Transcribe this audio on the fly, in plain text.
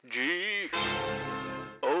G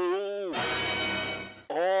O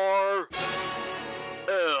R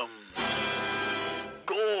M.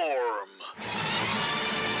 Gorm.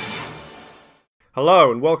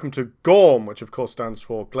 Hello and welcome to Gorm, which of course stands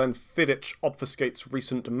for Glenfiddich Obfuscates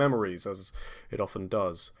Recent Memories, as it often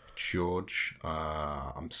does. George,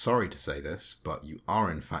 I'm sorry to say this, but you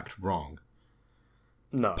are in fact wrong.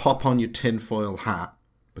 No. Pop on your tinfoil hat,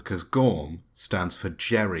 because Gorm stands for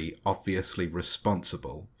Jerry, obviously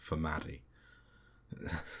responsible for Maddie.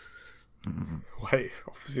 Wait,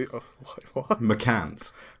 obviously, what?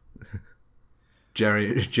 McCann's. Jerry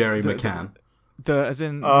McCann. As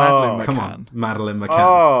in Madeline McCann. Come on, Madeline McCann.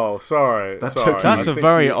 Oh, sorry. That sorry. took That's you- a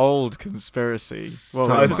very old conspiracy. Well,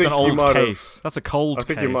 So- it's I just an think you old might have- case. That's a cold case. I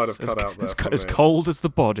think you might have cut out there for as me. cold as the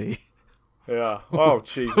body. Yeah. Oh,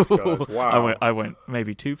 Jesus, guys. Wow. I went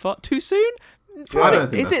maybe too far. Too soon? I don't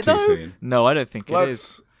think is that's it too though? soon. No, I don't think it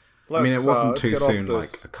is. Let's. I mean, it wasn't let's too get off soon,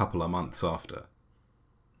 this. like a couple of months after.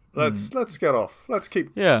 Let's get off. Let's keep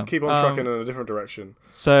Yeah, on trucking in a different direction.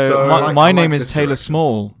 So I my like name this is Taylor direction.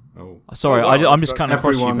 Small. Oh, Sorry, Oh, wow, I'm just kind of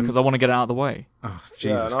across you everyone- because I want to get it out of the way. oh Yeah,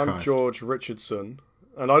 Jesus and I'm Christ. George Richardson.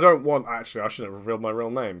 And I don't want... Actually, I shouldn't have revealed my real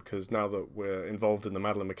name, because now that we're involved in the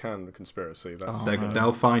Madeline McCann conspiracy, that's... Oh.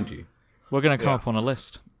 They'll find you. We're going to come Yeah. up on a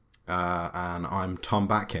list. And I'm Tom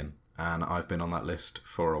Batkin, and I've been on that list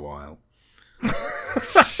for a while.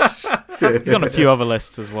 He's on a few other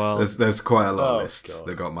lists as well. There's quite a lot Oh, of lists God.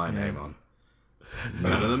 that got my name on.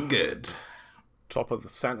 None of them good. Top of the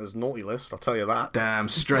Santa's naughty list, I'll tell you that. Damn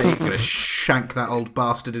straight, you're gonna shank that old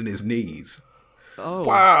bastard in his knees. Oh,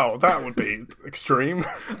 Wow, that would be extreme.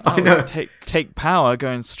 I know. Take power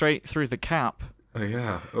going straight through the cap. Oh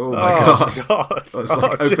yeah. Oh my god. God. It's like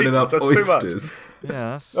opening Jesus, up that's too much. oysters. Yeah,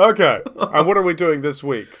 that's... Okay, and what are we doing this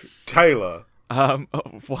week? Taylor.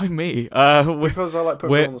 why me? Because I like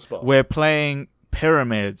putting you on the spot. We're playing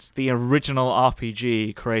Pyramids, the original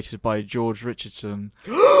RPG created by George Richardson.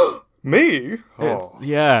 Me? Oh.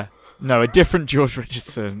 Yeah. No, a different George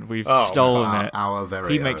Richardson. We've stolen it. Our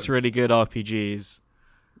very He makes own. really good RPGs.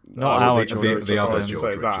 Not Oh, our the- George the Richardson. other Say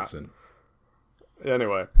George that. Richardson.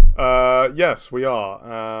 Anyway, yes, we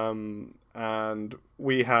are. And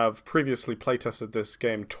we have previously playtested this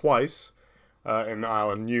game twice in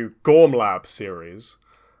our new Gorm Lab series.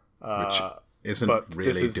 Which isn't but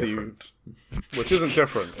really this is different. Which isn't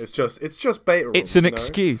different. It's just beta rules. It's an you know?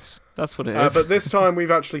 excuse. That's what it is. But this time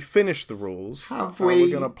we've actually finished the rules. Have and we? We're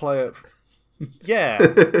going to play it. Yeah.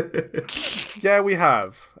 Yeah, we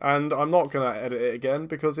have. And I'm not going to edit it again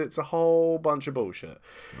because it's a whole bunch of bullshit.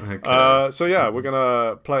 Okay. So yeah, we're going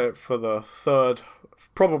to play it for the third,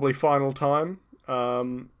 probably final time.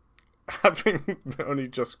 Having only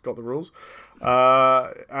just got the rules.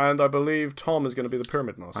 And I believe Tom is going to be the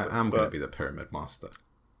Pyramid Master. I am going to be the Pyramid Master.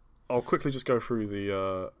 I'll quickly just go through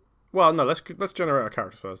the... Well, no, let's generate our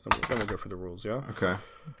characters first, then we'll go through the rules, yeah? Okay.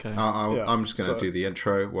 Okay. Yeah, I'm just going to so- do the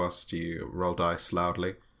intro whilst you roll dice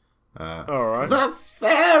loudly. Alright. The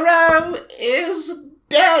Pharaoh is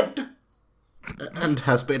dead and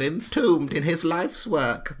has been entombed in his life's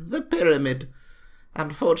work, the pyramid.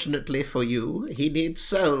 Unfortunately for you, he needs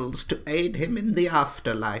souls to aid him in the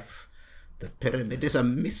afterlife. The pyramid is a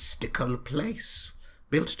mystical place,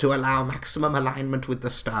 built to allow maximum alignment with the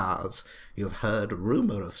stars. You've heard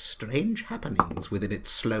rumour of strange happenings within its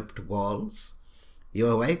sloped walls. You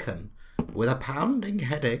awaken with a pounding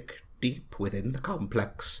headache deep within the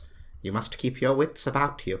complex. You must keep your wits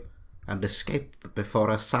about you and escape before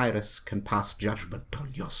Osiris can pass judgment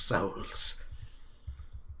on your souls.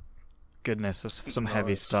 Goodness, that's some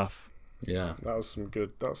heavy stuff. Yeah. That was some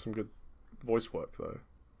good voice work, though.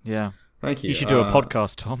 Yeah. Thank you. You should do a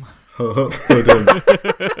podcast, Tom.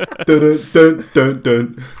 Dun, dun,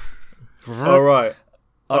 dun. All right.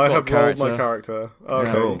 I I've have got a rolled my character.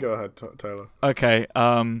 Okay, Cool. you go ahead, Taylor. Okay.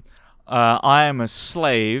 I am a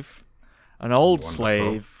slave, an old Wonderful.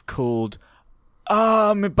 slave called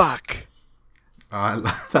Armibak. I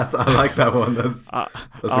like that one. That's a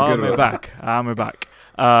good one. Armibak.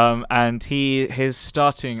 And his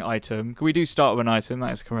starting item. Can we do start with an item?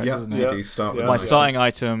 That is correct, Yeah, isn't it? you Yeah. do start with Yeah. My an item. starting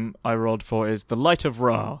item I rolled for is the Light of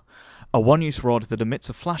Ra, a one-use rod that emits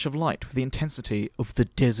a flash of light with the intensity of the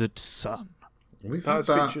desert sun. We've That had is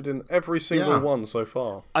that. featured in every single Yeah. one so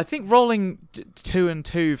far. I think rolling 2 and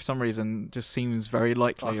 2 for some reason just seems very I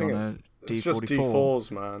likely think on a It's just D44.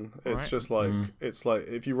 D4s, man. It's Right. just like it's like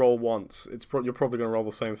if you roll once, you're probably going to roll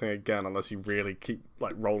the same thing again unless you really keep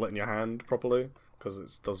roll it in your hand properly because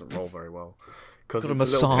it doesn't roll very well. Because Gotta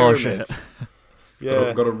it's a little massage pyramid. it.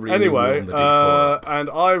 Yeah. Gotta really Anyway, warm the D4 up. and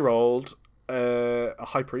I rolled a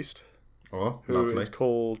high priest Oh, who lovely. is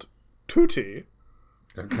called Tutti.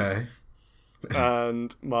 Okay.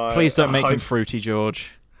 and my... Please don't make him fruity,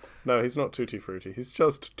 George. No, he's not Tutti Frutti. He's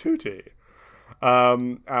just Tutti.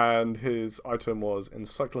 And his item was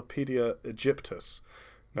Encyclopedia Egyptus.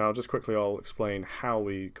 Now, just quickly, I'll explain how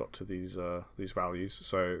we got to these values.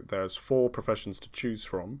 So there's 4 professions to choose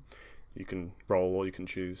from. You can roll or you can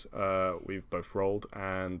choose. We've both rolled,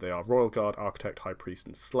 and they are Royal Guard, Architect, High Priest,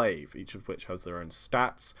 and Slave, each of which has their own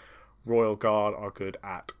stats. Royal Guard are good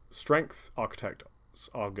at Strength, Architects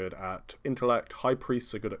are good at Intellect, High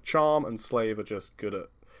Priests are good at Charm, and Slave are just good at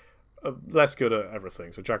less good at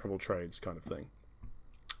everything. So Jack of all trades kind of thing.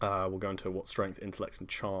 We'll go into what Strength, Intellect, and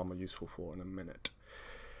Charm are useful for in a minute.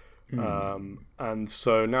 And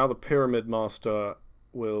so now the Pyramid Master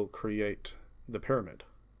will create the pyramid.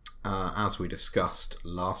 As we discussed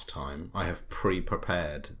last time, I have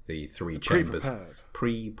pre-prepared the 3 chambers.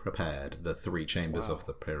 Pre-prepared the 3 chambers of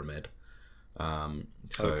the pyramid.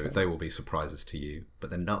 So they will be surprises to you, but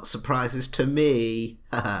they're not surprises to me.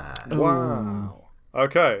 Wow.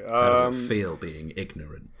 Okay. How does it feel being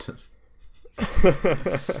ignorant?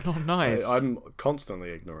 It's not nice. I'm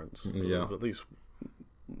constantly ignorant. Yeah. Of at least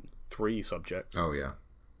 3 subjects. Oh yeah.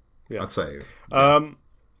 Yeah. I'd say.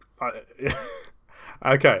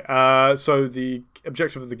 Okay, so the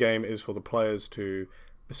objective of the game is for the players to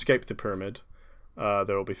escape the pyramid.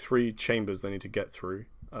 There will be 3 chambers they need to get through.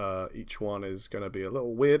 Each one is going to be a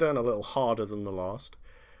little weirder and a little harder than the last.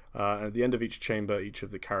 And at the end of each chamber, each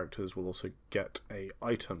of the characters will also get an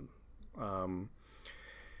item.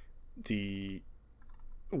 The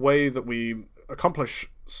way that we accomplish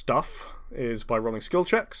stuff is by rolling skill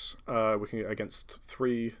checks. We can get against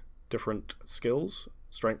 3 different skills.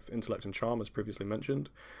 Strength, Intellect, and Charm, as previously mentioned.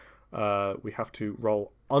 We have to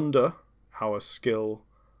roll under our skill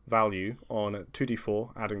value on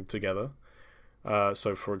 2d4, adding together.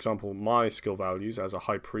 So, for example, my skill values as a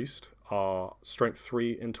High Priest are Strength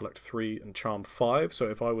 3, Intellect 3, and Charm 5. So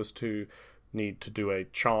if I was to need to do a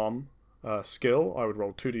Charm skill, I would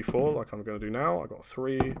roll 2d4, like I'm going to do now. I got a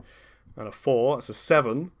 3 and a 4. That's a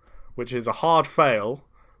 7, which is a hard fail.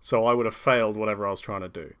 So I would have failed whatever I was trying to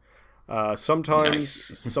do.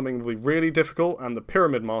 Sometimes something will be really difficult, and the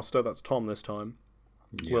Pyramid Master, that's Tom this time,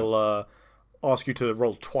 will ask you to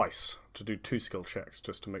roll twice to do 2 skill checks,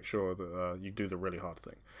 just to make sure that you do the really hard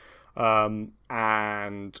thing.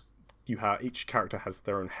 And each character has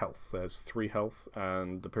their own health. There's 3 health,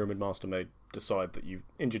 and the Pyramid Master may decide that you've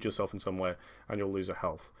injured yourself in some way, and you'll lose a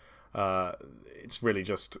health. It's really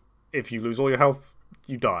just, if you lose all your health,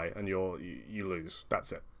 you die, and you lose.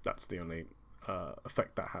 That's it. That's the only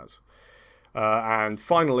effect that has. And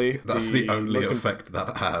finally, that's the only effect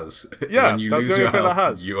that has. Yeah, when you that's lose the only your effect health, that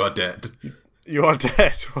has. you are dead. You are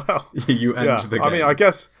dead. Well, you end the game. I mean, I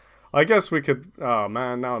guess we could. Oh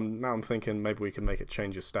man, now I'm thinking maybe we can make it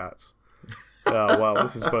change your stats. Well,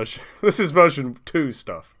 this is version 2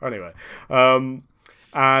 stuff. Anyway, and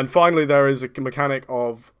finally, there is a mechanic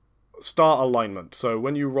of star alignment. So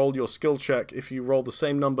when you roll your skill check, if you roll the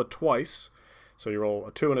same number twice, so you roll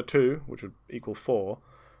a 2 and a 2, which would equal 4.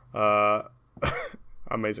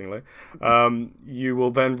 Amazingly, you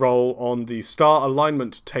will then roll on the star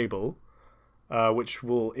alignment table, which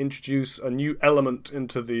will introduce a new element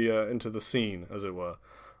into the scene, as it were.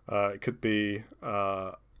 It could be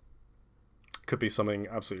something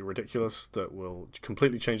absolutely ridiculous that will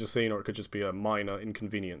completely change the scene, or it could just be a minor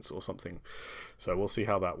inconvenience or something. So we'll see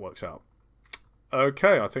how that works out.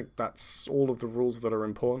 Okay, I think that's all of the rules that are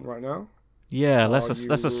important right now. Yeah, let's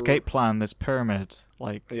escape plan this pyramid,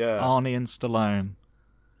 like Arnie and Stallone.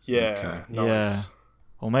 Yeah, okay. Nice. Yeah.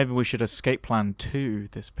 Or maybe we should escape plan 2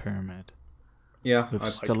 this pyramid. Yeah, With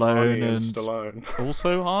I'd Stallone Arnie and Stallone.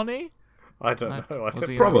 Also Arnie? I don't know. Was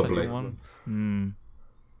he Probably. in the second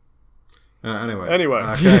one? Anyway.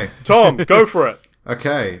 Okay. Tom, go for it.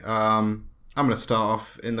 Okay. I'm going to start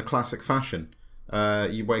off in the classic fashion.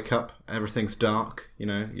 You wake up, everything's dark. You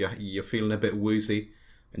know, you're feeling a bit woozy,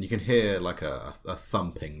 and you can hear like a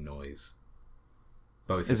thumping noise.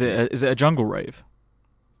 Both. Is it a jungle rave?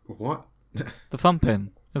 What? The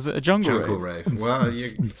thumping. Is it a jungle rave? Well, no,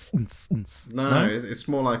 it's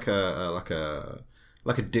more like a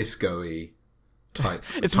disco-y type.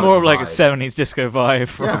 It's type more of like a vibe. 70s disco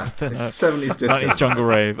vibe rather than it's a 70s disco. 90s jungle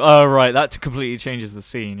rave. Oh right, that completely changes the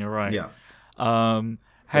scene. You're right. Yeah.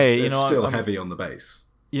 Hey, it's you know, still heavy on the bass.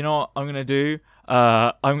 You know what I'm gonna do?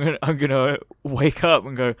 I'm gonna wake up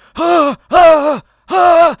and go ah,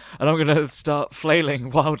 and I'm gonna start flailing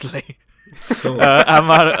wildly. Cool.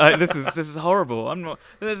 This is horrible. I'm not.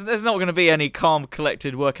 There's not going to be any calm,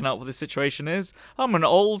 collected working out what the situation is. I'm an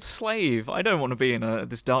old slave. I don't want to be in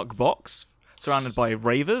this dark box surrounded by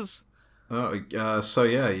ravers. So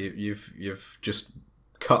yeah, you've just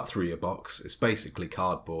cut through your box. It's basically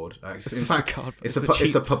cardboard. In just fact, a cardboard. it's It's a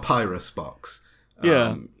a cheap- papyrus box.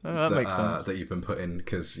 Yeah, that makes sense. That you've been put in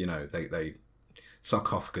because they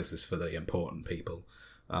sarcophagus is for the important people.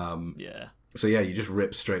 Yeah. So yeah, you just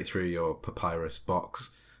rip straight through your papyrus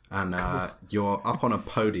box, and you're up on a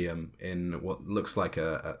podium in what looks like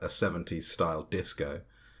a 70s style disco.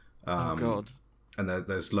 Oh God. And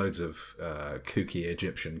there's loads of kooky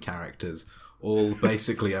Egyptian characters, all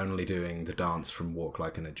basically only doing the dance from Walk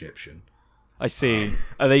Like an Egyptian. I see.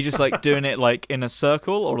 Are they just like doing it like in a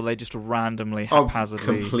circle, or are they just randomly haphazardly?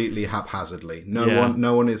 Completely haphazardly. Yeah.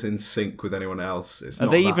 No one is in sync with anyone else. It's Are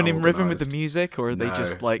not they that even in rhythm with the organised. music, or are they No,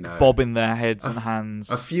 just like no. bobbing their heads and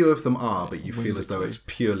hands? A few of them are, but you feel as though Whimsically.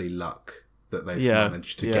 it's purely luck that they've Yeah,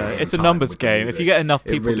 managed to yeah. get in It's a time numbers with the game. If music. you get enough It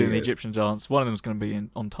people really doing the is. Egyptian dance, one of them's going to be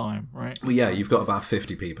on time, right? Well, yeah, you've got about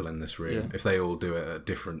 50 people in this room. Yeah. If they all do it at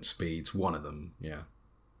different speeds, one of them, yeah.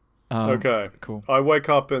 Okay. Cool. I wake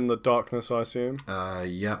up in the darkness, I assume.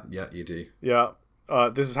 Yeah, you do. Yeah.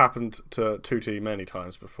 This has happened to Tutti many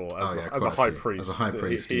times before as, Oh, yeah, as a quite a high few. priest. As a high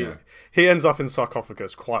priest, he, yeah. he ends up in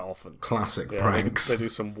sarcophagus quite often. Classic Yeah, pranks. They do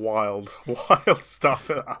some wild stuff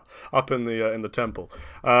up in the temple.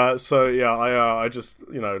 So yeah, I just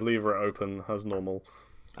leave it open as normal,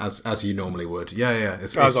 As you normally would. Yeah.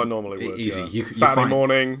 It's I normally would. Easy. Yeah. You Saturday find,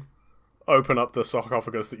 morning, open up the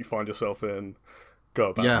sarcophagus that you find yourself in.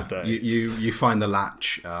 Go about the day. you find the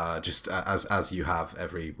latch just as you have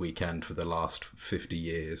every weekend for the last 50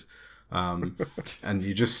 years. And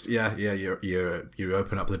you just you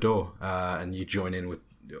open up the door and you join in with.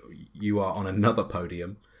 You are on another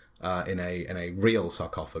podium in a real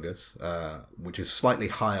sarcophagus, which is slightly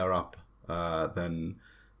higher up than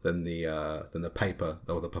the paper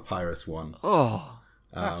or the papyrus one. Oh,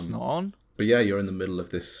 that's not on. But yeah, you're in the middle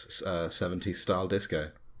of this 70s style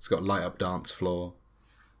disco. It's got a light up dance floor,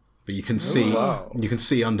 but you can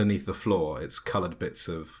see underneath the floor. It's coloured bits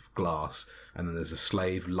of glass, and then there's a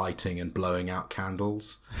slave lighting and blowing out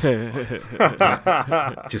candles.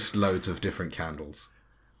 Just loads of different candles.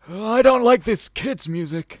 I don't like this kids'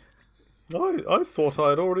 music. I thought I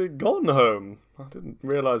had already gone home. I didn't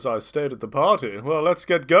realise I stayed at the party. Well, let's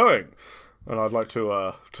get going. And I'd like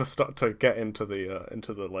to start to get into the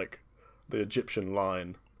Egyptian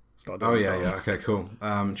line. Oh yeah. Okay, cool.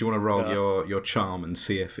 Do you want to roll your charm and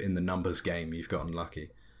see if in the numbers game you've gotten lucky?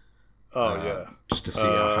 Oh yeah. Just to see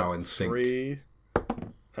how in sync. 3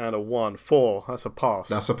 and a 1, 4. That's a pass.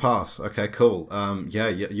 That's a pass. Okay, cool.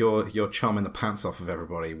 You're charming the pants off of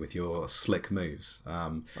everybody with your slick moves.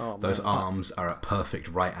 Those arms are at perfect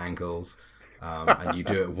right angles, and you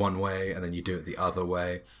do it one way and then you do it the other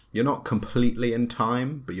way. You're not completely in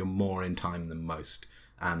time, but you're more in time than most.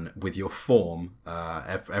 And with your form,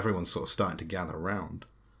 everyone's sort of starting to gather around.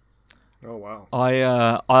 Oh wow.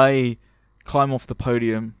 I climb off the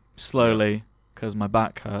podium slowly because my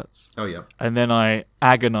back hurts. Oh yeah. And then I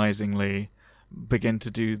agonizingly begin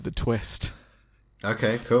to do the twist.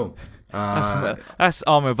 Okay, cool. That's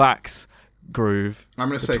Armo Vax groove. I'm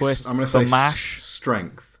going to The say twist, I'm going to the say mash.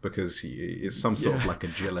 strength because it's some sort of like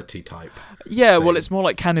agility type. Yeah, well, thing. it's more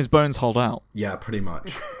like can his bones hold out? Yeah, pretty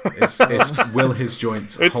much. It's will his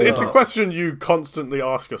joints It's hold a up? question you constantly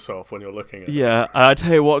ask yourself when you're looking at it. Yeah, I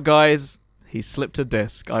tell you what, guys, he slipped a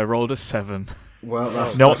disc. I rolled a 7. Well,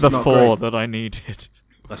 that's Not the not 4 great. that I needed.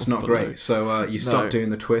 That's not But great. no. So you start No. doing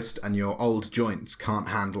the twist, and your old joints can't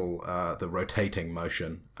handle the rotating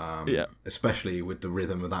motion. Yeah. Especially with the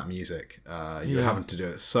rhythm of that music. You're Yeah. having to do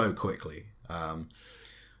it so quickly.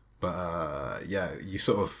 You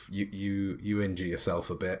sort of you injure yourself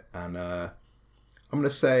a bit, and I'm going to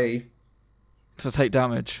say To take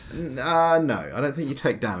damage. no. I don't think you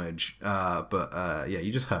take damage.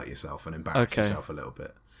 You just hurt yourself and embarrass Okay. yourself a little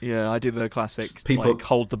bit. Yeah, I do the classic, People- like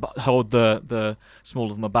hold the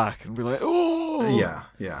small of my back and be like, oh.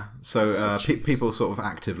 Yeah. So people sort of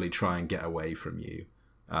actively try and get away from you,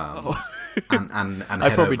 and I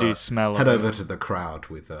head probably over, do smell head of over to the crowd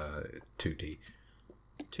with Tutti.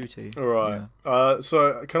 Tutti. All right.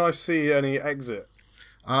 So can I see any exit?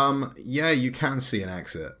 Yeah, you can see an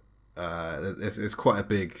exit. It's quite a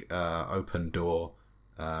big open door.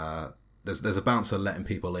 There's a bouncer letting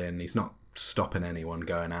people in. He's not stopping anyone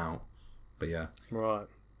going out. But yeah. Right.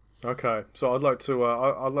 Okay. So I'd like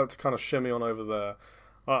to kind of shimmy on over there.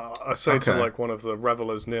 I say to Okay. like one of the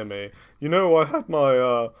revelers near me, I had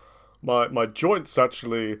my my joints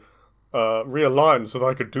actually realigned so that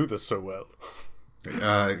I could do this so well.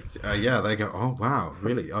 Yeah, they go, oh, wow,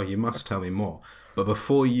 really? Oh, you must tell me more. But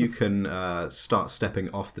before you can start stepping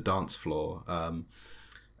off the dance floor,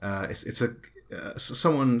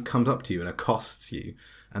 someone comes up to you and accosts you,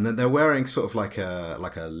 and then they're wearing sort of like a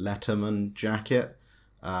Letterman jacket,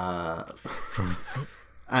 and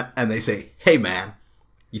they say, "Hey man,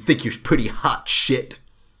 you think you're pretty hot shit?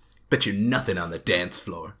 Bet you're nothing on the dance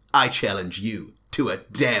floor. I challenge you to a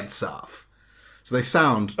dance-off." So they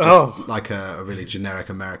sound just like a really generic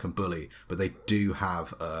American bully, but they do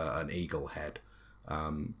have an eagle head.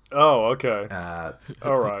 Okay.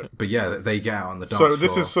 All right. But yeah, they get out on the dance So floor.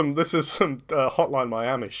 this is some Hotline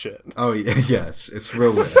Miami shit. Oh yeah, it's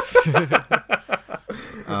real weird.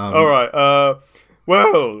 All right.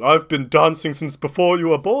 Well, I've been dancing since before you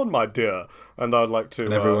were born, my dear, and I'd like to.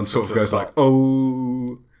 And everyone sort of just goes start like,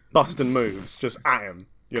 "Oh." busting moves just at him.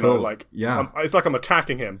 You Cool. know, like Yeah. it's like I'm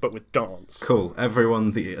attacking him, but with dance. Cool.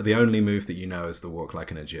 Everyone, the only move that you know is the walk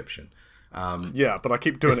like an Egyptian. Yeah, but I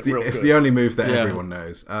keep doing it real It's good. the only move that Yeah. everyone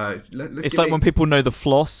knows. It's like when people know the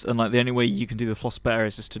floss, and like the only way you can do the floss better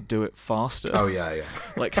is just to do it faster. Oh yeah.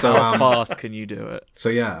 Like So, how fast can you do it? So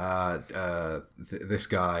yeah, this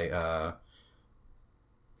guy.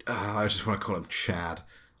 I just want to call him Chad,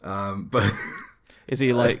 but Is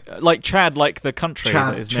he like Chad, like the country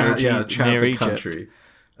that is near, Chad near the Egypt? country.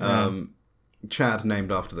 Chad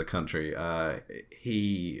named after the country.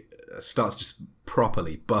 He starts just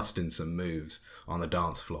properly busting some moves on the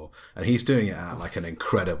dance floor, and he's doing it at like an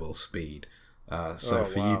incredible speed. So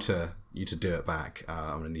for wow. you to do it back,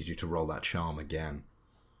 I'm gonna need you to roll that charm again.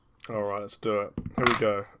 All right, let's do it. Here we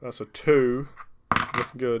go. That's a 2.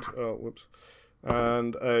 Looking good. Oh, whoops.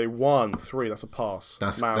 And a 1, 3. That's a pass.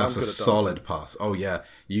 That's Man, a I'm good at solid pass. Oh yeah,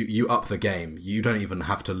 you up the game. You don't even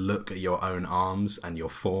have to look at your own arms and your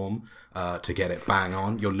form to get it bang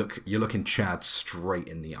on. You're looking Chad straight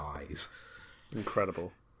in the eyes. dancing.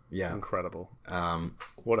 Incredible. Yeah. Incredible.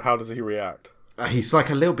 How does he react? He's like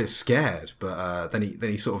a little bit scared, but then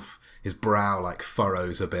he sort of his brow like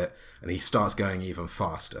furrows a bit, and he starts going even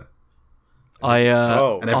faster.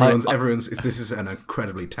 And everyone's this is an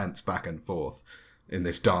incredibly tense back and forth in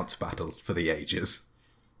this dance battle for the ages.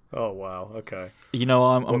 Oh wow. Okay. You know what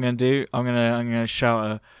I'm gonna do? I'm gonna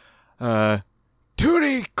shout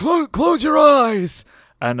Tootie, close your eyes!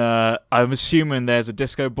 And I'm assuming there's a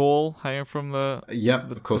disco ball hanging from the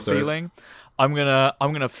Of course there is. ceiling. I'm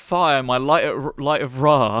gonna fire my light of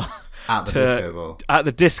Ra At the disco ball. at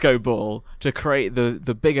the disco ball to create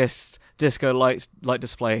the biggest disco light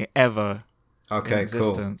display ever in Okay, cool.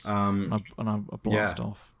 existence. And I blast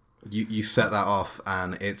off. You set that off,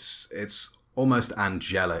 and it's almost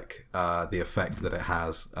angelic, the effect that it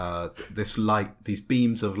has. This light, these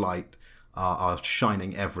beams of light are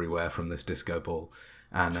shining everywhere from this disco ball,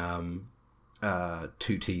 and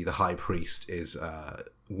Tuti, the high priest, is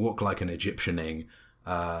walk like an Egyptianing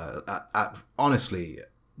at honestly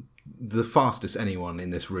the fastest anyone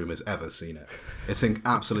in this room has ever seen it. It's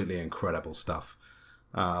absolutely incredible stuff.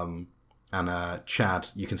 And Chad,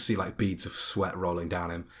 you can see like beads of sweat rolling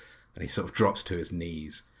down him, and he sort of drops to his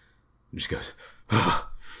knees and just goes, God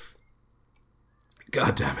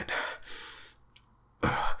damn it.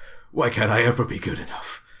 Why can't I ever be good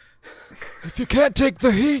enough? If you can't take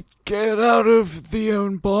the heat, get out of the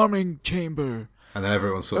embalming chamber. And then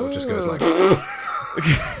everyone sort of just goes like...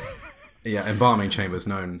 Yeah, embalming chambers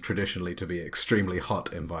known traditionally to be extremely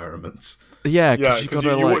hot environments. Yeah, Yeah, because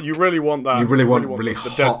you really want that. You really want the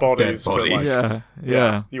hot dead bodies. dead bodies. To, like,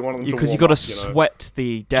 yeah. You want them to Because you warm got to up, you know? sweat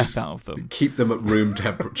the death out of them. Keep them at room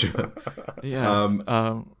temperature. Yeah. And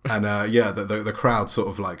the crowd sort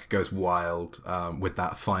of like goes wild with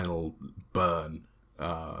that final burn,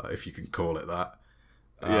 if you can call it that.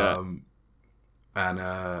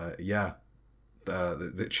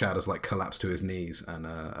 The Chad has like collapsed to his knees, and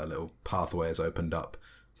a little pathway has opened up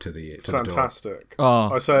to the door. Fantastic. Oh,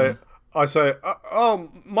 I say, oh,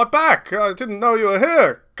 my back! I didn't know you were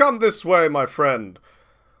here. Come this way, my friend.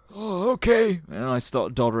 Oh, okay. And I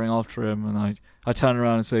start doddering after him, and I turn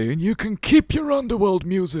around and say, and you can keep your underworld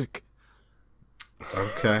music.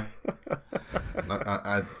 Okay.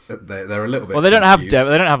 They're a little bit. Well, they don't have confused.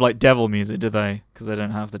 they don't have like devil music, do they? Because they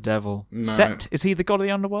don't have the devil. No. Set, is he the god of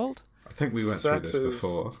the underworld? I think we went Set through this is,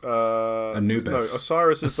 before. Anubis. No,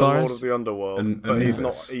 Osiris is the Osiris? lord of the underworld, but he's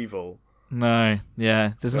Anubis. not evil. No,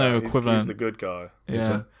 yeah. There's no equivalent. He's the good guy.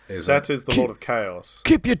 Yeah. Set is the lord of chaos.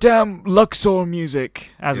 Keep your damn Luxor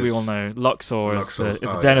music, as we Yes. all know. Luxor is Luxor's- the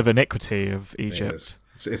oh, den yeah. of iniquity of It Egypt. is.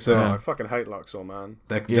 It's I fucking hate Luxor, man.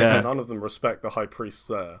 Yeah. None of them respect the high priests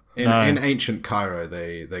there. in ancient Cairo,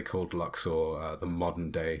 they called Luxor the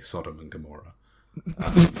modern day Sodom and Gomorrah.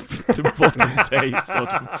 The modern day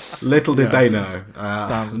Sodom. Little did they know.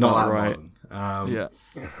 Sounds not about that right. modern. Yeah.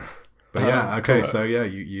 But yeah, okay, so yeah,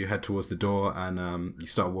 you head towards the door, and you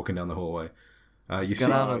start walking down the hallway. You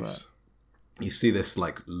get out of it. You see this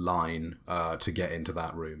like line to get into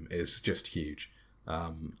that room is just huge.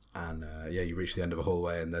 You reach the end of a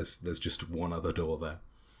hallway, and there's just one other door there.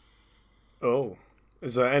 Oh.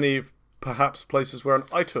 Is there any, perhaps, places where an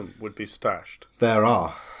item would be stashed? There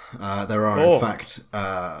are. In fact,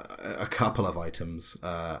 a couple of items.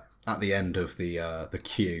 At the end of the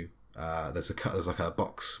queue, there's like a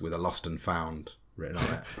box with a lost and found written on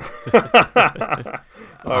it.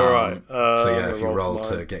 All right. If you roll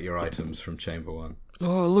to get your items from Chamber 1.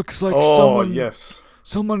 Oh, it looks like yes.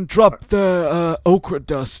 someone dropped the ochre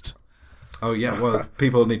dust. Oh, yeah, well,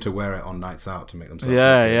 people need to wear it on nights out to make themselves look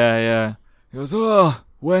good. Yeah. He goes,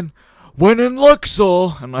 when in Luxor,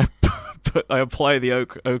 and I apply the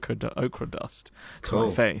ochre dust to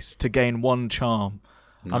my face to gain 1 charm.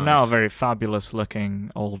 Nice. I'm now a very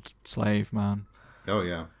fabulous-looking old slave man. Oh,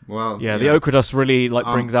 yeah. Well, the ochre dust really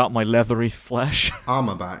brings out my leathery flesh.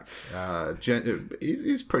 Armorback,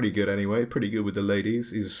 he's pretty good anyway. Pretty good with the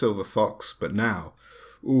ladies. He's a silver fox, but now,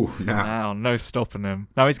 no stopping him.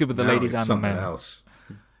 Now he's good with the ladies and the men. Something else.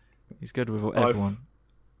 He's good with everyone.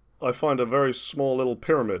 I find a very small little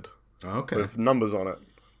pyramid with numbers on it.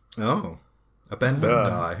 Oh, a Ben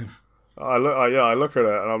die. I look at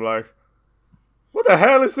it and I'm like, what the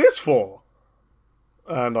hell is this for?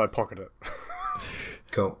 And I pocket it.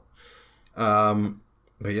 Cool.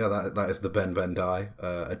 But yeah, that is the Ben die,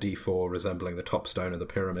 a D4 resembling the top stone of the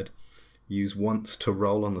pyramid. Use once to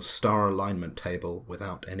roll on the star alignment table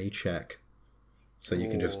without any check. So you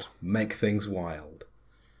can just make things wild.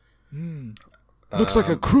 Looks like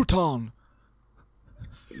a crouton.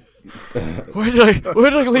 Where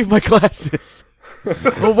did I leave my glasses?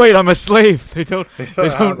 Oh wait, I'm a slave. They don't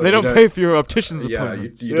pay for your optician's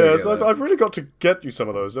appointments. Yes, I've really got to get you some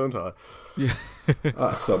of those, don't I? Yeah.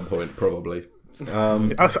 At some point, probably.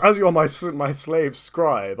 As you're my slave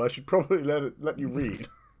scribe, I should probably let you read.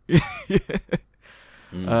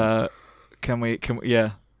 Can we?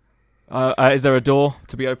 Yeah. Is there a door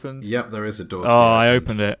to be opened? Yep, there is a door. I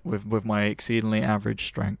opened it with my exceedingly average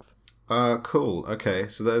strength. Cool. Okay,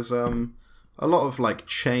 so there's a lot of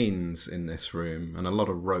chains in this room and a lot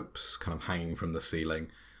of ropes kind of hanging from the ceiling.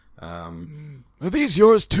 Are these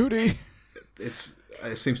yours, Tootie?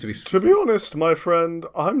 It seems to be. To be honest, my friend,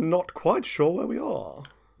 I'm not quite sure where we are.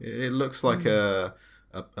 It looks like a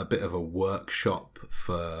bit of a workshop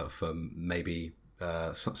for maybe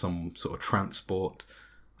some sort of transport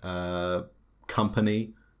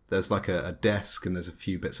company. There's like a desk and there's a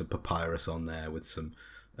few bits of papyrus on there with some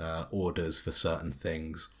orders for certain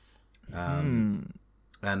things. And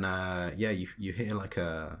you hear like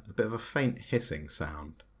a bit of a faint hissing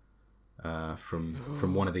sound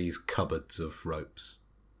from one of these cupboards of ropes.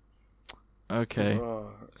 Okay.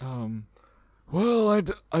 Well, I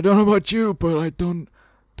don't know about you, but I don't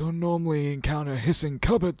normally encounter hissing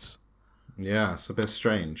cupboards. Yeah, it's a bit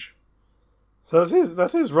strange.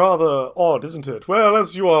 That is rather odd, isn't it? Well,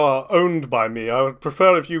 as you are owned by me, I would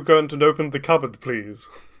prefer if you go and open the cupboard, please.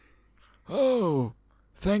 Oh,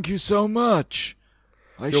 thank you so much.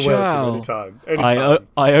 You're welcome anytime.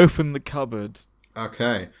 I open the cupboard.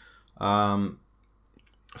 Okay.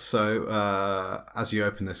 So as you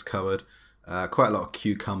open this cupboard, quite a lot of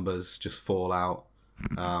cucumbers just fall out.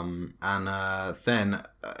 And then,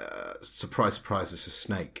 surprise, surprise, it's a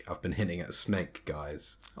snake. I've been hinting at a snake,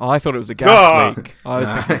 guys. Oh, I thought it was a gas leak. I was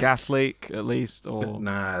thinking gas leak, at least, or...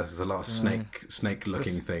 Nah, there's a lot of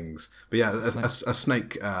snake-looking things. But yeah, a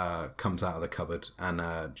snake comes out of the cupboard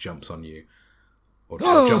and jumps on you. Or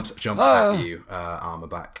jumps at you,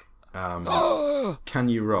 Armorback. Can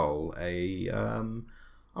you roll a... I'm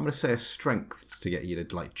going to say a strength to get you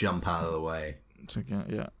to, jump out of the way.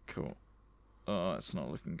 Yeah, cool. Oh, it's not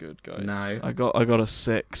looking good, guys. No. I got a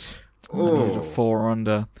 6. Oh. I need a 4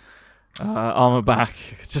 under. Armorback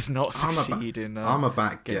just not succeed in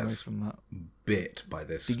Armorback getting gets away from that. bit by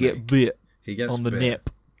this You snake. get bit He gets on the bit. nip.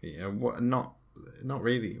 Yeah, what? Not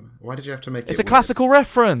really. Why did you have to make it? It's a weird? classical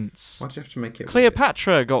reference. Why did you have to make it?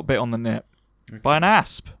 Cleopatra got bit on the nip by an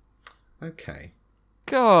asp. Okay.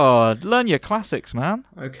 God, learn your classics, man.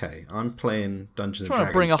 Okay, I'm playing Dungeons and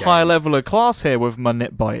Trying Dragons. to bring a higher level of class here with my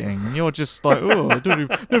nip biting, and you're just like, oh,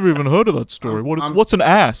 never even heard of that story. What's an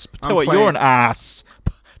asp? Tell what, you're an ass,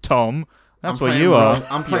 Tom. That's what you are.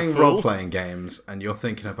 I'm playing role-playing games, and you're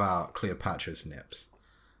thinking about Cleopatra's nips.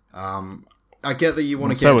 I get that you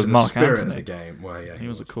want to get into the spirit of the game. Well, yeah, he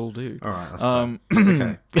was a cool dude. All right, that's fine.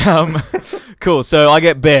 Okay. Cool. So I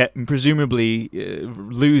get bit and presumably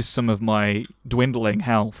lose some of my dwindling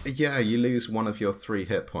health. Yeah, you lose one of your 3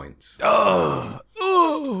 hit points. Oh.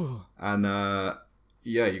 And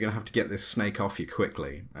you're gonna have to get this snake off you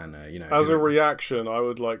quickly. And as a reaction, I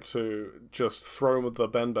would like to just throw the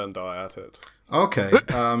Ben die at it. Okay.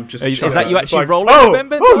 Just Is chuck that you it. actually Like, rolling oh, the bin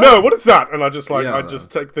bin? oh no, what is that? And I just Yeah. I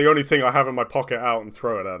just take the only thing I have in my pocket out and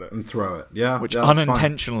throw it at it. And throw it. Yeah. Which yeah, that's fine.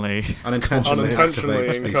 unintentionally. Unintentionally Unintentionally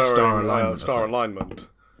activates the incurring star alignment. star effect. alignment.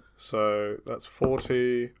 So that's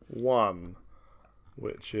 41,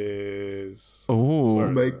 which is Ooh.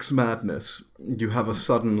 Makes madness. You have a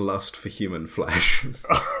sudden lust for human flesh.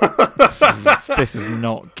 This is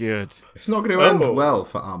not good. It's not going to end Oh. well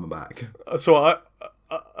for Armorback. So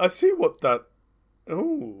I see what that.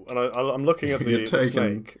 Oh, and I'm looking at You're the taking-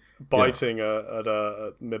 snake biting at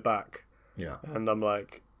my back, Yeah. and I'm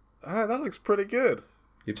like, that looks pretty good.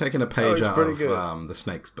 You're taking a page it's out pretty of good. the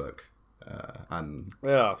Snake's book. And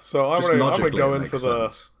Yeah, so I'm just gonna logically go it in makes for the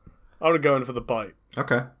sense. bite.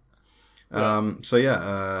 Okay. So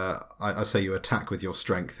yeah, I say you attack with your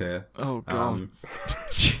strength here. Oh god.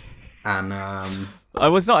 And I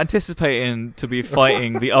was not anticipating to be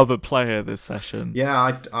fighting the other player this session.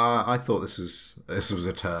 yeah, I thought this was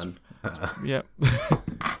a turn. Yep.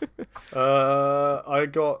 I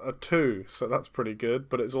got a 2, so that's pretty good,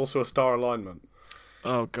 but it's also a star alignment.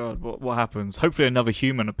 Oh god, what happens? Hopefully another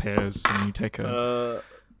human appears and you take a...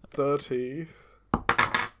 33.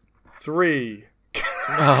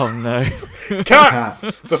 Oh no.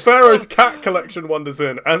 Cats! The Pharaoh's cat collection wanders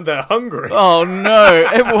in, and they're hungry. Oh no,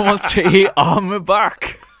 everyone wants to eat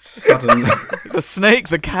Armorback. Suddenly, The snake,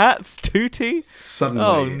 the cats, Tootie. suddenly,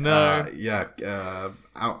 Oh, no.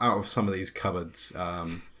 Out of some of these cupboards,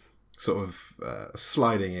 sort of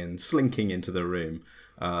sliding in, slinking into the room.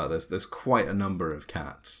 There's quite a number of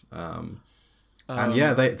cats, and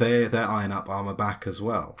yeah, they're eyeing up Armorback as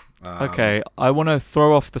well. Okay, I want to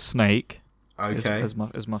throw off the snake Okay. as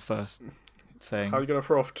my first thing. How are you going to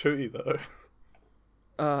throw off Tootie, though?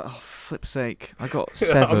 Flip's sake. I got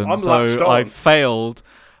 7, I'm latched so on. I failed.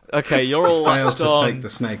 Okay, you're all Failed latched to on. take the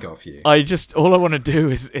snake off you. All I want to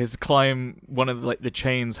do is climb one of the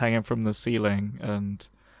chains hanging from the ceiling and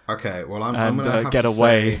Okay, well, I'm and, going to have get to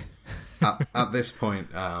away. say, at this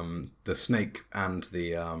point, the snake and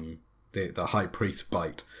the high priest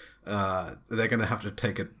bite. They're going to have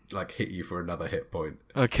to hit you for another hit point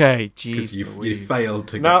Okay, because jeez. you Louise. failed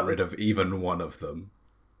to Now- get rid of even one of them.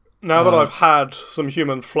 Now that I've had some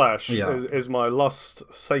human flesh, Yeah. is my lust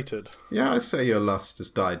sated? Yeah, I say your lust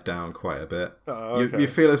has died down quite a bit. Okay. You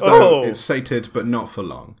feel as though Oh. it's sated, but not for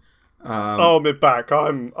long. Oh, my back.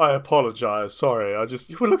 I apologise. Sorry.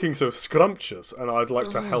 You were looking so scrumptious, and I'd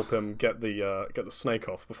like to help him get the snake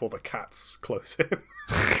off before the cats close in.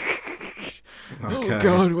 Okay. Oh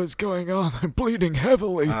god, what's going on? I'm bleeding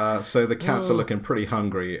heavily. So the cats are looking pretty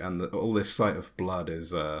hungry, and all this sight of blood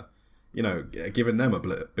is, giving them a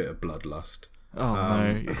bit of bloodlust. Oh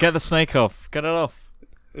no. Get the snake off. Get it off.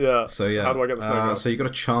 Yeah. So yeah, How do I get the snake off? So you got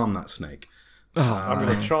to charm that snake. I'm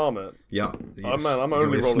going to charm it. Yeah. Oh, man, I'm You're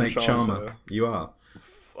only a rolling snake charms charmer. here. You are.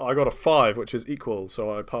 I got a 5, which is equal,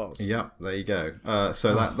 so I pass. Yeah, there you go.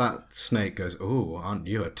 So that snake goes, "Ooh, aren't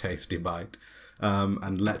you a tasty bite?"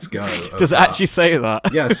 And lets go. Does it actually say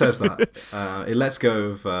that? Yeah, it says that. It lets go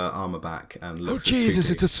of Armorback and Oh looks Jesus,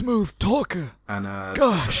 at it's a smooth talker. and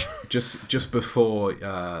Gosh. just before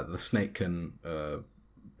the snake can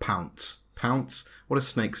pounce. What do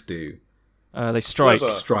snakes do? They strike.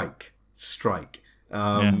 Slither. Strike.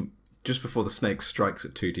 Just before the snake strikes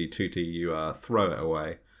at Tootie, you throw it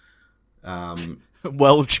away.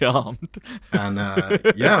 Well charmed. And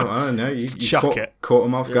yeah, I don't know. You chuck it. caught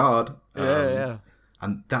them off guard. Yeah.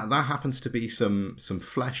 And that happens to be some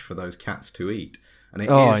flesh for those cats to eat, and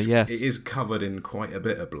Yes. it is covered in quite a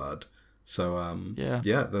bit of blood. So Yeah.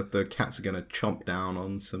 the cats are going to chomp down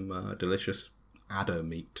on some delicious adder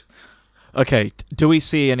meat. Okay, do we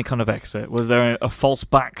see any kind of exit? Was there a false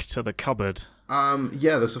back to the cupboard?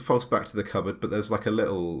 Yeah, there's a false back to the cupboard, but there's like a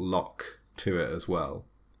little lock to it as well.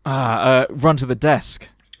 Run to the desk.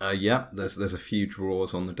 Yeah, there's a few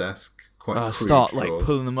drawers on the desk. Quite crude Start drawers.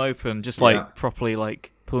 pulling them open, just Yeah. properly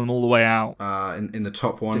pull them all the way out. In the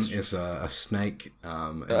top one is a snake.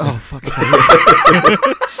 Oh fuck's sake!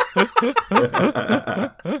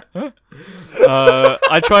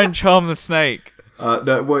 I try and charm the snake.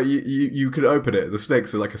 No, well, you could open it. The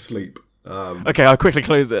snakes are like asleep. Okay, I'll quickly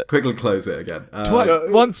close it. Quickly close it again.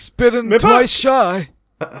 Once bitten, Me twice shy.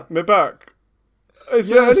 My back. Is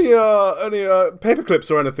Yes. there any paper clips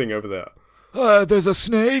or anything over there? There's a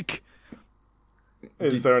snake.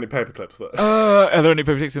 Is there any paper clips there? Are there any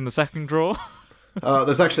paper in the second drawer?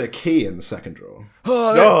 There's actually a key in the second drawer.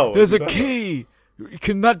 No, There's a no. key.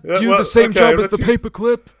 Can that Yeah, do well, the same okay, job as the let's use-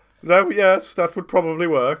 paperclip? Yes, that would probably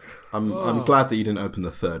work. I'm glad that you didn't open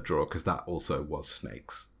the third drawer, because that also was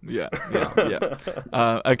snakes. Yeah.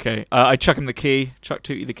 Okay. I chuck him the key. Chuck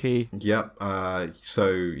Tootie the key. Yep. That's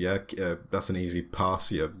an easy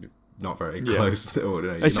pass. You're not very close.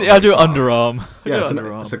 I do underarm.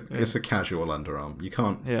 It's a casual underarm. You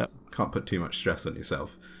can't put too much stress on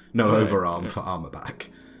yourself. No overarm for armor back.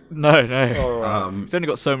 No. Right. He's only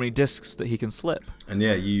got so many discs that he can slip. And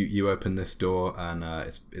you open this door, and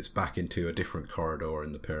it's back into a different corridor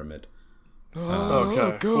in the pyramid.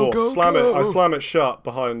 Okay. Go, slam go. it. I slam it shut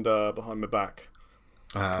behind my back.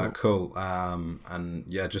 Cool. And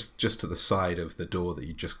just to the side of the door that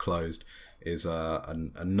you just closed is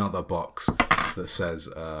another box that says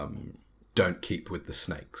 "Don't keep with the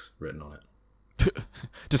snakes" written on it.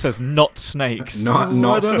 Just says not snakes. Not.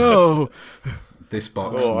 I don't know. This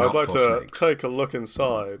box. Oh, not I'd like for to snakes. take a look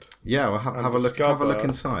inside. Yeah, well, have a look. Have a look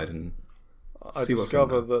inside and I see what's in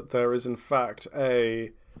discover there. that there is in fact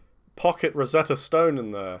a pocket Rosetta Stone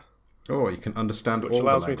in there, Oh, you can understand which all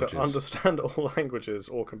allows the me languages. to understand all languages,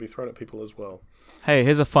 or can be thrown at people as well. Hey,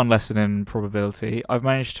 here's a fun lesson in probability. I've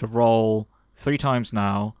managed to roll 3 times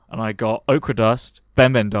now, and I got Okra Dust,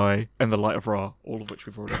 Ben Die, and the Light of Ra, all of which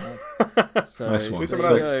we've already had. So, Nice one. Do something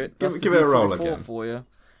So, else. that's give the it a roll D4 again. for you.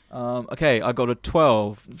 Okay, I got a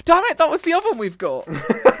 12. Damn it, that was the other one we've got.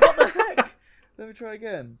 What the heck? Let me try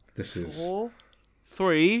again. This is 4,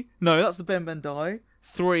 3. No, that's the Ben Die.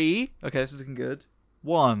 3. Okay, this is looking good.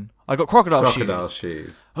 1. I got crocodile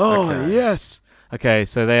shoes. Oh, Okay. yes. Okay,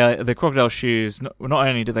 so the crocodile shoes, not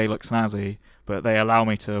only do they look snazzy, but they allow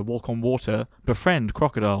me to walk on water, befriend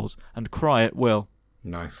crocodiles, and cry at will.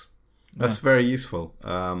 Nice. That's very useful.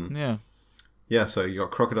 Yeah. Yeah, so you got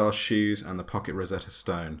crocodile shoes and the pocket Rosetta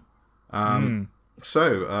Stone.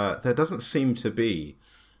 So there doesn't seem to be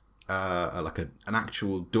an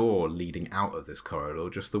actual door leading out of this corridor,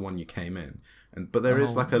 just the one you came in. But there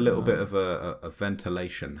is like a little bit of a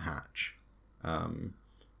ventilation hatch,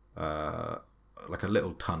 like a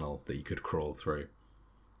little tunnel that you could crawl through.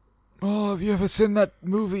 Oh, have you ever seen that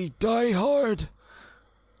movie Die Hard?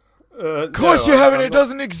 Of course you haven't, it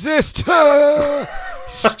doesn't exist!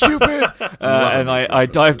 Stupid! And I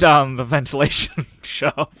dive down the ventilation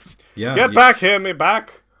shaft. Yeah, Get back here, me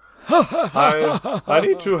back! I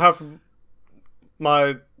need to have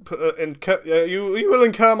my... you will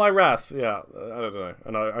incur my wrath. Yeah, I don't know.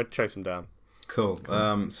 And I chase him down. Cool.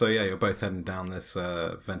 So yeah, you're both heading down this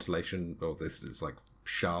ventilation, or this is like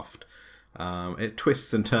shaft. It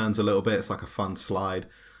twists and turns a little bit. It's like a fun slide.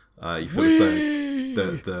 You feel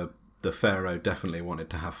as though the pharaoh definitely wanted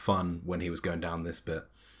to have fun when he was going down this bit,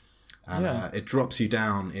 and it drops you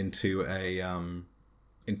down into a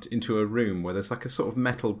into a room where there's like a sort of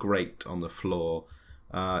metal grate on the floor.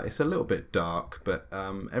 It's a little bit dark, but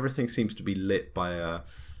everything seems to be lit by a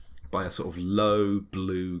sort of low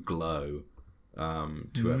blue glow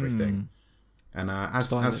to everything. And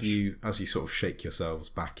as you sort of shake yourselves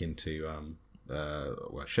back into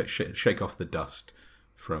shake off the dust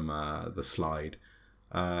from the slide,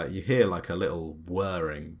 you hear like a little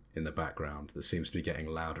whirring in the background that seems to be getting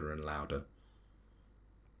louder and louder.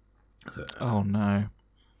 So, Oh no.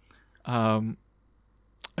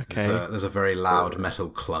 Okay. there's a very loud metal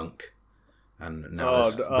clunk, and now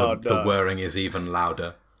the whirring is even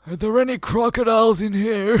louder. Are there any crocodiles in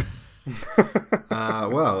here?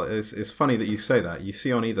 Well, it's funny that you say that. You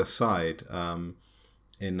see on either side,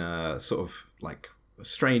 in sort of like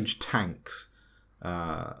strange tanks,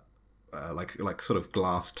 like sort of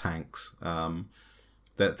glass tanks.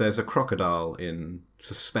 There's a crocodile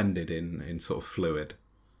suspended in sort of fluid.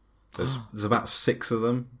 There's about 6 of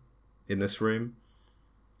them in this room.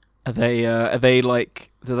 Are they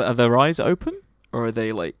like, are their eyes open, or are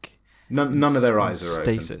they like? None of their eyes are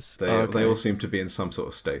stasis. open. They all seem to be in some sort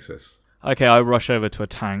of stasis. Okay, I rush over to a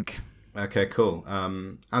tank. Okay, cool.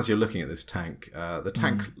 As you're looking at this tank, the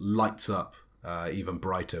tank lights up even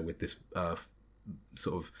brighter with this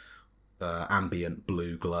sort of ambient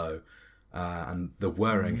blue glow, and the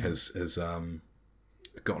whirring has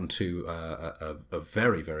gotten to a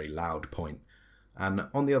very, very loud point. And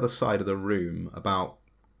on the other side of the room, about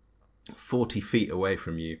 40 feet away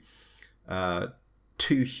from you,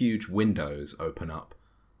 2 huge windows open up,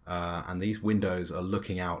 and these windows are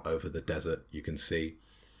looking out over the desert, you can see.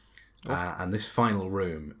 And this final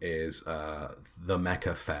room is the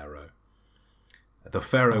Mecha Pharaoh. The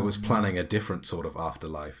Pharaoh was planning a different sort of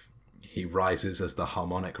afterlife. He rises as the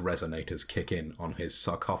harmonic resonators kick in on his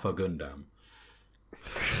sarcophagundam.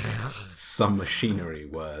 Some machinery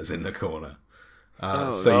whirs in the corner.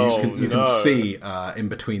 You can see in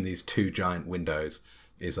between these 2 giant windows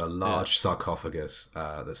is a large sarcophagus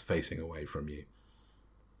that's facing away from you.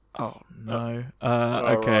 Oh no. All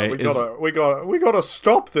Okay. right, we gotta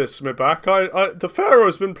stop this, Mibak. The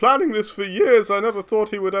Pharaoh's been planning this for years. I never thought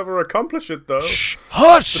he would ever accomplish it, though. Shh!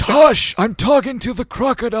 Hush! I'm talking to the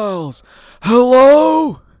crocodiles.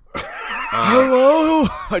 Hello. Hello.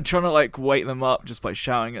 I'm trying to wake them up just by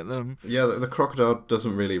shouting at them. Yeah, the crocodile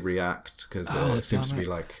doesn't really react because it seems to be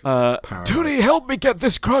paralyzed. Tootie, help me get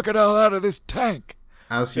this crocodile out of this tank.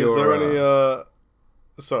 As Is there any?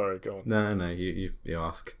 Sorry, go on. No, you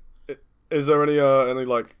ask. Is there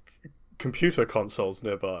any computer consoles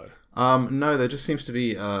nearby? No, there just seems to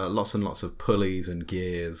be lots and lots of pulleys and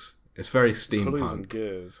gears. It's very steampunk. Pulleys and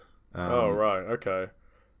gears. Oh right, okay.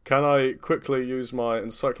 Can I quickly use my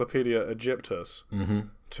Encyclopedia Egyptus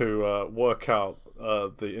to work out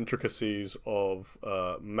the intricacies of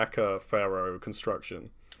Mecha Pharaoh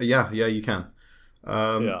construction? Yeah, you can.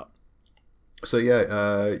 Yeah. So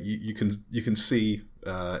yeah, you can see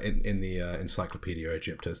in the Encyclopedia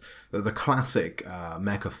Egyptus that the classic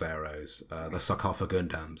Mecha pharaohs, the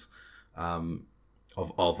Sarcophagundams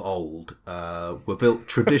of old, were built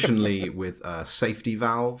traditionally with safety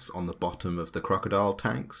valves on the bottom of the crocodile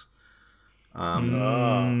tanks.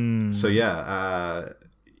 So yeah,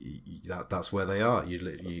 that's where they are.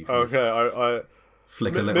 You Okay, I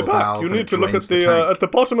flick a little Mibak, valve. you and need it to look drains at tank. at the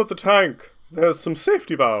bottom of the tank. There's some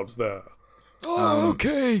safety valves there. Oh,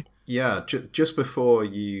 okay. Yeah, just before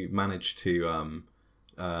you manage to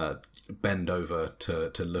bend over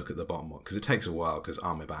to look at the bottom one, because it takes a while, because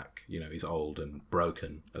Armibak, he's old and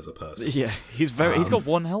broken as a person. Yeah, he's got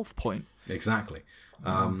 1 health point. Exactly.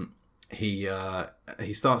 He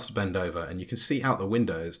starts to bend over, and you can see out the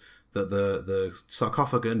windows that the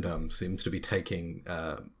Sarcophagundam seems to be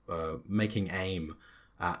making aim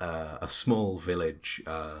at a small village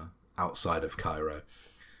outside of Cairo.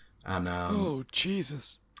 And oh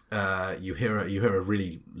Jesus! You hear a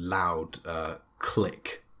really loud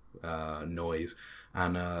click noise,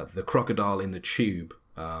 and the crocodile in the tube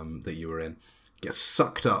that you were in gets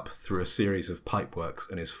sucked up through a series of pipeworks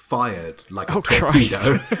and is fired like a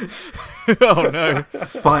torpedo. Oh no!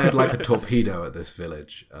 It's fired like a torpedo at this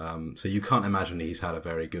village. So you can't imagine he's had a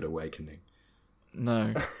very good awakening.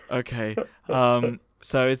 No. Okay.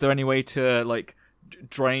 So is there any way to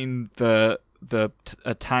drain a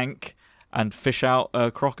tank and fish out a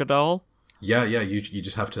crocodile? Yeah. You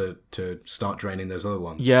just have to start draining those other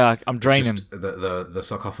ones. Yeah, I'm draining. The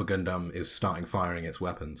Sarcophagundam is starting firing its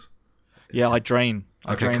weapons. Yeah, I drain.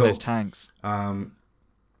 I Okay, drain cool. those tanks. Drain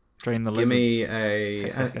the Give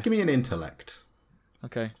lizards. me an intellect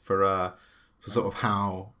Okay. for sort of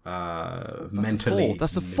how mentally.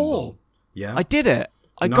 That's a nimble. 4. Yeah, I did it.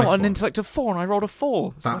 I Nice got an one. intellect of 4 and I rolled a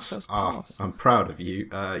 4. That's my first pass. I'm proud of you.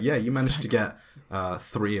 Yeah, you managed to get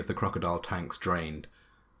 3 of the crocodile tanks drained.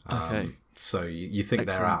 Okay. So you think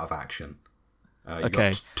they're Excellent. out of action. You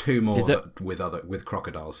Okay. got 2 more Is there- with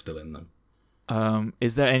crocodiles still in them.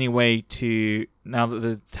 Is there any way to, now that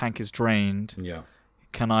the tank is drained, Yeah.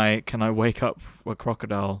 can I wake up a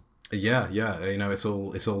crocodile? Yeah. It's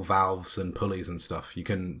all valves and pulleys and stuff. You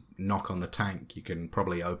can knock on the tank. You can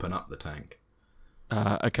probably open up the tank.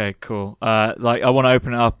 Okay, cool. I want to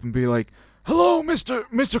open it up and be like, "Hello,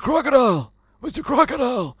 Mr. Crocodile, Mr.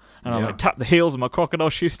 Crocodile," and I tap the heels of my crocodile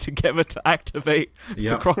shoes together to activate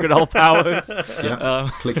the crocodile powers. Yeah.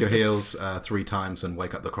 Click your heels 3 times and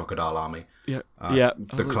wake up the crocodile army. Yeah.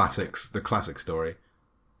 The classic story.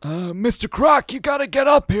 Mr. Croc, you gotta get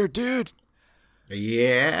up here, dude.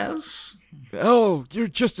 Yes. Oh, you're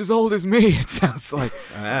just as old as me. It sounds like.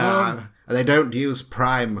 They don't use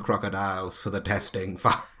prime crocodiles for the testing.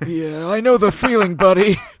 Yeah, I know the feeling,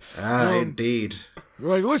 buddy. Indeed.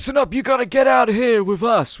 Right, listen up. You gotta get out of here with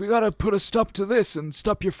us. We gotta put a stop to this and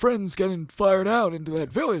stop your friends getting fired out into that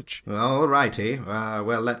village. Alrighty.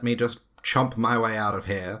 Well, let me just chomp my way out of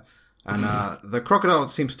here. And the crocodile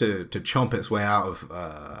seems to chomp its way out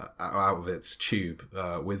of its tube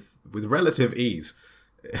with relative ease.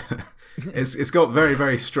 It's got very,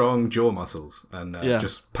 very strong jaw muscles and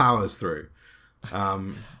just powers through.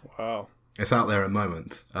 Wow. It's out there a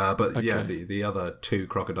moment. But Okay. yeah, the other 2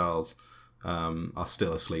 crocodiles are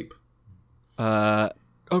still asleep.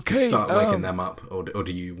 Okay. Start waking them up, or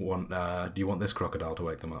do you want this crocodile to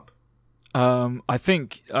wake them up? I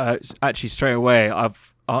think actually straight away,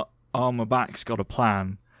 Armorback's got a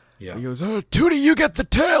plan. Yeah. He goes, Tootie, you get the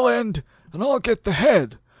tail end, and I'll get the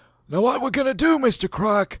head. Now what we're gonna do, Mr.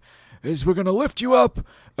 Croc, is we're gonna lift you up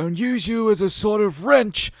and use you as a sort of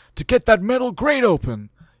wrench to get that metal grate open.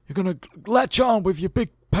 You're gonna latch on with your big,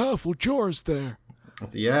 powerful jaws there.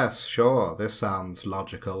 Yes, sure. This sounds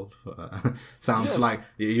logical. Sounds Yes. like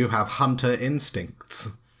you have hunter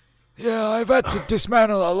instincts. Yeah, I've had to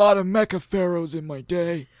dismantle a lot of mecha pharaohs in my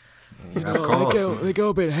day. Of course. They go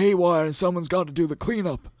a bit haywire, and someone's got to do the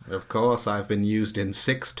cleanup. Of course, I've been used in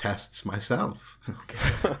 6 tests myself.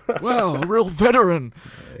 Wow, a real veteran.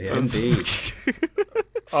 Yeah, indeed.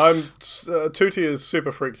 Tootie is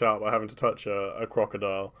super freaked out by having to touch a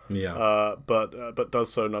crocodile. Yeah. But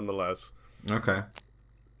does so nonetheless. Okay.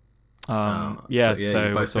 So you're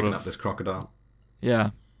both sort picking of up this crocodile. yeah,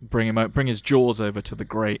 bring him out, bring his jaws over to the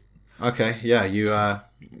grate. Okay, yeah, you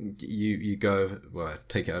go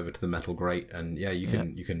take it over to the metal grate, and you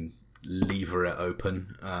can lever it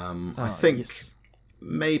open. I think yes.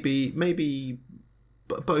 maybe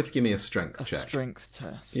both give me a strength A check. strength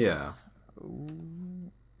test. Yeah.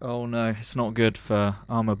 Oh no, it's not good for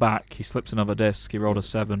Armour back. He slips another disc. He rolled a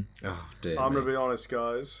 7. Oh dear. I'm me. gonna be honest,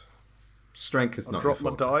 guys. Strength is I not. dropped my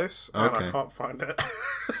your forte. dice and Okay. I can't find it.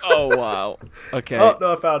 Oh wow. Okay. Oh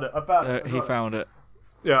no, I found it. He found it.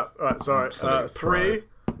 Yeah. Right. Sorry. Absolute 3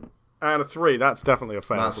 and a 3. That's definitely a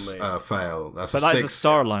fail That's for me. a fail. That's But a that 6. uh, is a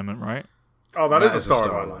star alignment, right? Oh, that That is a star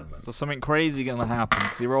alignment. alignment. So something crazy gonna happen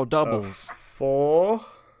because he rolled doubles. 4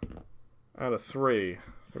 and a 3.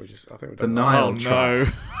 I think we The done Nile Oh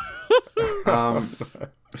tribe. no.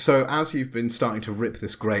 So as you've been starting to rip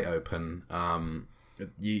this grate open,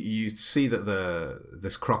 you see that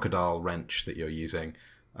this crocodile wrench that you're using,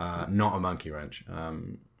 not a monkey wrench,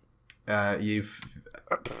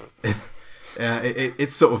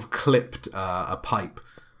 it's sort of clipped a pipe,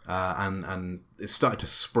 and it's started to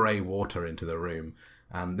spray water into the room,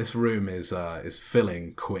 and this room is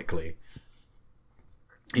filling quickly.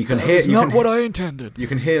 You can hear. It's not what I intended. You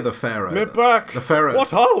can hear the pharaoh. Mid back. The pharaoh.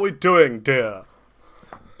 What are we doing, dear?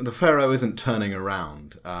 The pharaoh isn't turning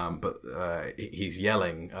around, but he's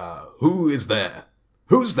yelling, "Who is there?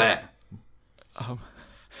 Who's there?"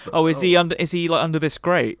 Oh, is he under? Is he like under this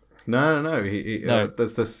grate? No. No.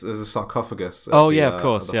 There's a sarcophagus. At Of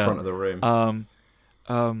course, at the front of the room.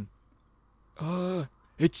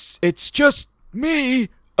 It's just me,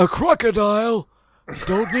 a crocodile.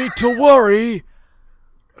 Don't need to worry.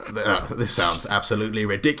 This sounds absolutely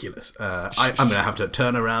ridiculous. I'm going to have to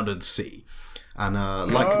turn around and see. And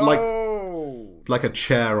like a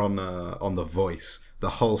chair on the Voice, the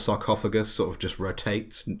whole sarcophagus sort of just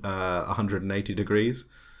rotates 180 degrees,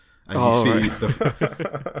 and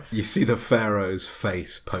you see the pharaoh's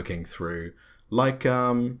face poking through. Like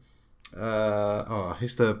who's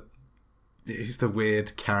the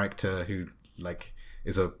weird character who like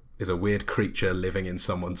is a weird creature living in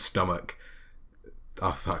someone's stomach.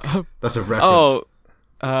 Oh fuck, that's a reference.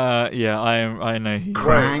 Yeah, I know.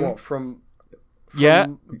 Krang? Wait, what, from Yeah,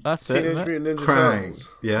 that's it. Teenage isn't it? Mutant Ninja Krang. Turtles?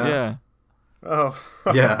 Yeah. Oh,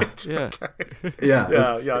 Yeah. Yeah.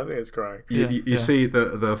 Yeah. yeah, I think it's Krang. You see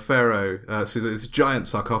the pharaoh. So this giant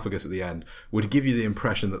sarcophagus at the end would give you the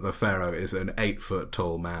impression that the pharaoh is an 8-foot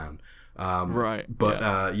tall man. Right. But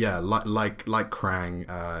like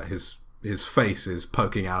Krang, his face is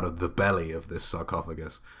poking out of the belly of this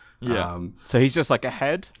sarcophagus. Yeah. So he's just like a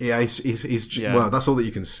head. Yeah. He's Yeah. well. That's all that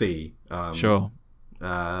you can see. Sure.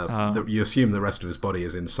 You assume the rest of his body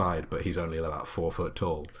is inside, but he's only about 4 foot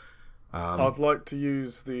tall. I'd like to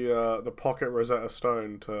use the pocket Rosetta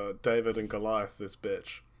Stone to David and Goliath this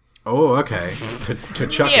bitch. Oh, okay. to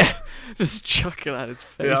chuck it. Yeah. Just chuck it at his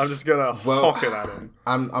face. Yeah, I'm just gonna hock it at him.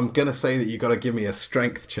 I'm gonna say that you got to give me a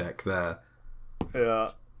strength check there.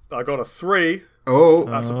 Yeah, I got a 3. Oh,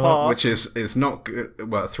 That's a pass. which is not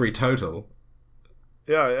good. Well, 3 total.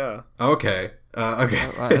 Yeah. Okay. Okay.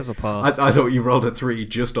 Right, there's a pass. I thought you rolled a 3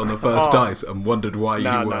 just on the first dice and wondered why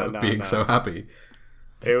you were no, being no. so happy.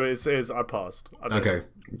 It was. I passed. I did. Okay.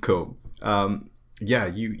 Cool. Yeah.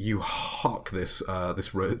 You hock this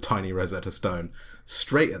tiny Rosetta Stone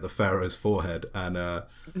straight at the pharaoh's forehead, and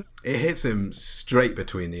it hits him straight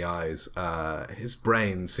between the eyes. His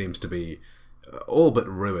brain seems to be all but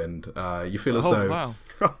ruined. You feel as though, wow.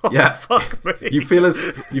 yeah, Fuck me. you feel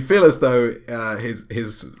as though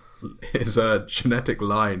his genetic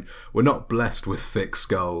line were not blessed with thick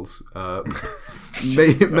skulls.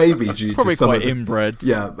 Maybe due Probably to some quite of the, inbred.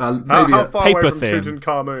 yeah, How maybe. far away paper from thin.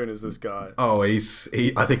 Tutankhamun is this guy? Oh, I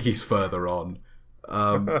think he's further on.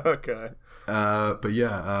 Okay. But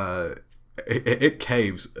yeah, it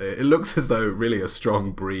caves. It looks as though really a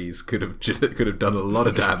strong breeze could have done a lot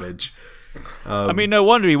of damage. I mean, no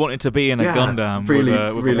wonder he wanted to be in a Yeah, Gundam really,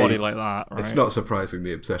 with really. a body like that, right? It's not surprising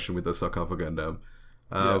the obsession with the Sarcophagundam.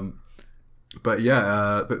 But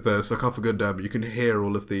yeah, the Sarcophagundam, you can hear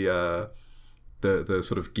all of the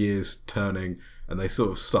sort of gears turning, and they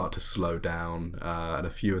sort of start to slow down, and a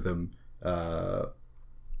few of them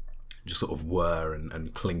just sort of whir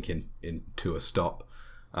and clink into a stop.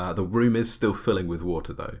 The room is still filling with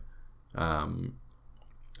water, though.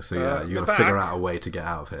 So yeah, you got to figure out a way to get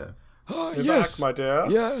out of here. You're yes. back, my dear.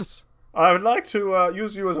 Yes. I would like to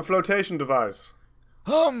use you as a flotation device.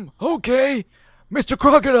 Okay. Mr.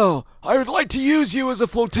 Crocodile, I would like to use you as a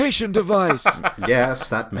flotation device. Yes,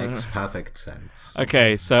 that makes perfect sense.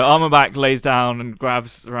 Okay, so Armorback lays down and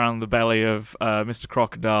grabs around the belly of Mr.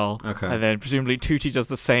 Crocodile. Okay. And then presumably Tootie does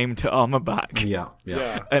the same to Armorback. Yeah.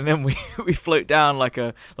 And then we float down like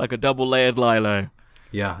a double layered Lilo.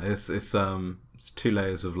 Yeah, it's 2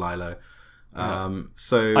 layers of Lilo.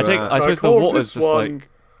 So I suppose the called water's this just one. like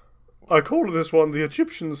I called this one the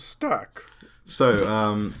Egyptian stack. So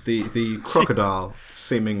the crocodile,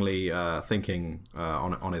 seemingly thinking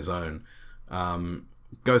on his own,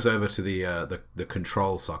 goes over to the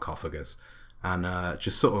control sarcophagus and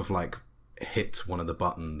just sort of like hits one of the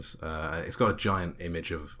buttons. It's got a giant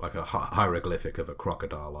image of like a hieroglyphic of a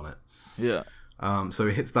crocodile on it. yeah. So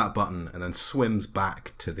he hits that button and then swims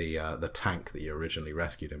back to the tank that you originally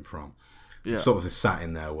rescued him from. Yeah. Sort of is sat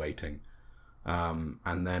in there waiting, and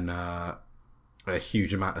then a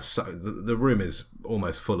huge amount of the room is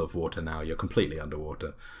almost full of water now. You're completely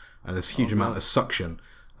underwater, and this huge amount of suction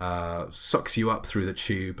sucks you up through the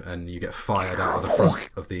tube, and you get fired out of the front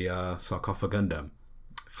of the sarcophagundum,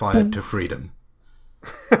 fired to freedom.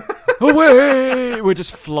 Away! We're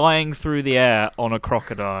just flying through the air on a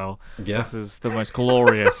crocodile. Yeah. This is the most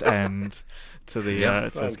glorious end to the Yeah.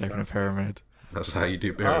 to escaping a pyramid. That's how you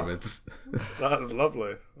do pyramids. That is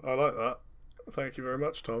lovely. I like that. Thank you very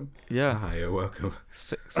much, Tom. Yeah. Ah, you're welcome.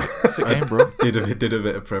 Sick game, bro. Did a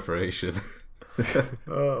bit of preparation.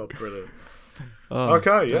 Oh, brilliant. Oh,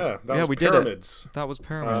 Okay, yeah. That was we did it. Pyramids. That was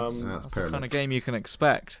Pyramids. That's That's the kind of Pyramids. game you can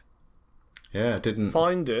expect. Yeah, didn't.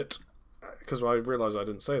 Find it, because I realised I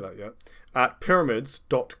didn't say that yet, at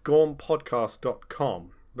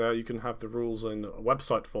pyramids.gormpodcast.com. There you can have the rules in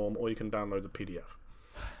website form, or you can download the PDF.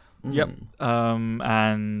 Yep.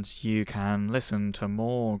 And you can listen to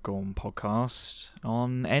more Gorm podcast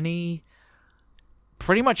on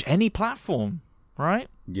pretty much any platform, right?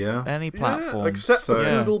 Yeah. Any platform. Yeah, except for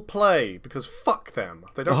Yeah. Google Play, because fuck them.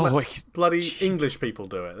 They don't Oh, let wait. bloody English people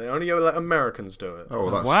do it. They only let Americans do it. Oh,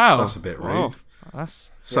 well, Wow. that's a bit rude. Oh,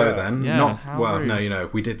 that's So Yeah. then, Yeah, how no,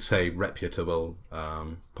 rude. we did say reputable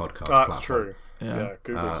podcast That's platform. true. Yeah. Yeah,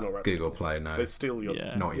 Google's not reputable. Google Play, no. They steal your,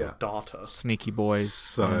 Yeah. Not your yet. data. sneaky boys.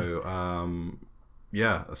 So,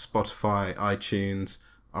 Spotify, iTunes,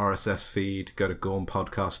 RSS feed, go to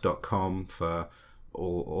gormpodcast.com for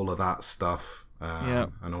all of that stuff. Yeah.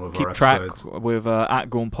 And all of Keep our track episodes. with at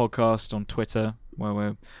Gorm Podcast on Twitter, where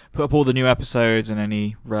we put up all the new episodes and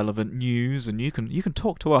any relevant news, and you can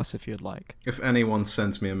talk to us if you'd like. If anyone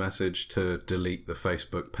sends me a message to delete the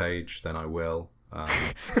Facebook page, then I will.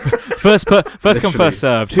 First come, Literally, first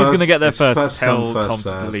served. Who's going to get there it's first? come, Tell first Tom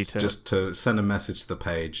served. to delete it. Just to send a message to the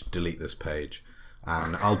page, delete this page.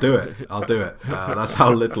 And I'll do it. That's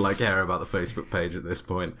how little I care about the Facebook page at this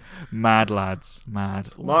point. Mad lads, mad.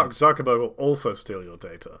 Mark Zuckerberg will also steal your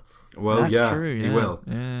data. Well, That's yeah, true. he Yeah. will.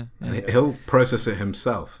 Yeah. And he'll process it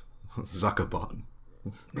himself. Zuckerbot.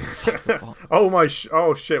 Oh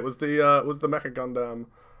oh shit! Was the Mecha Gundam?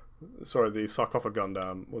 Sorry, the Sarcophagus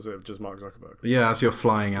Gundam. Was it just Mark Zuckerberg? Yeah, as you're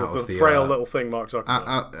flying out Was of the the frail little thing Mark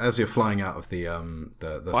Zuckerberg? as you're flying out of the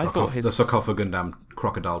I thought his- the Sarcophagus Gundam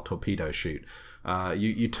crocodile torpedo chute,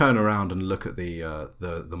 you turn around and look at the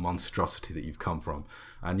monstrosity that you've come from,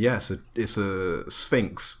 and yes, it's a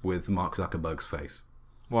sphinx with Mark Zuckerberg's face.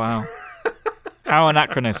 Wow. How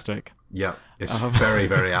anachronistic. Yeah, it's very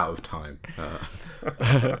very out of time.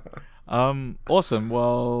 Awesome.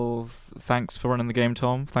 Well, thanks for running the game,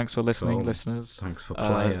 Tom. Thanks for listening, Cool. listeners. Thanks for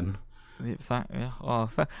playing.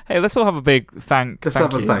 Hey, let's all have a big thank Let's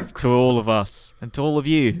have a you thanks. to all of us and to all of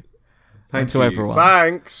you Thank to you. everyone.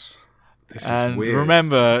 Thanks, This and is weird.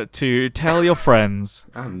 remember to tell your friends.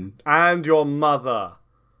 And and your mother.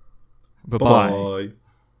 Bye-bye. bye.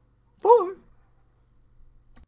 Bye.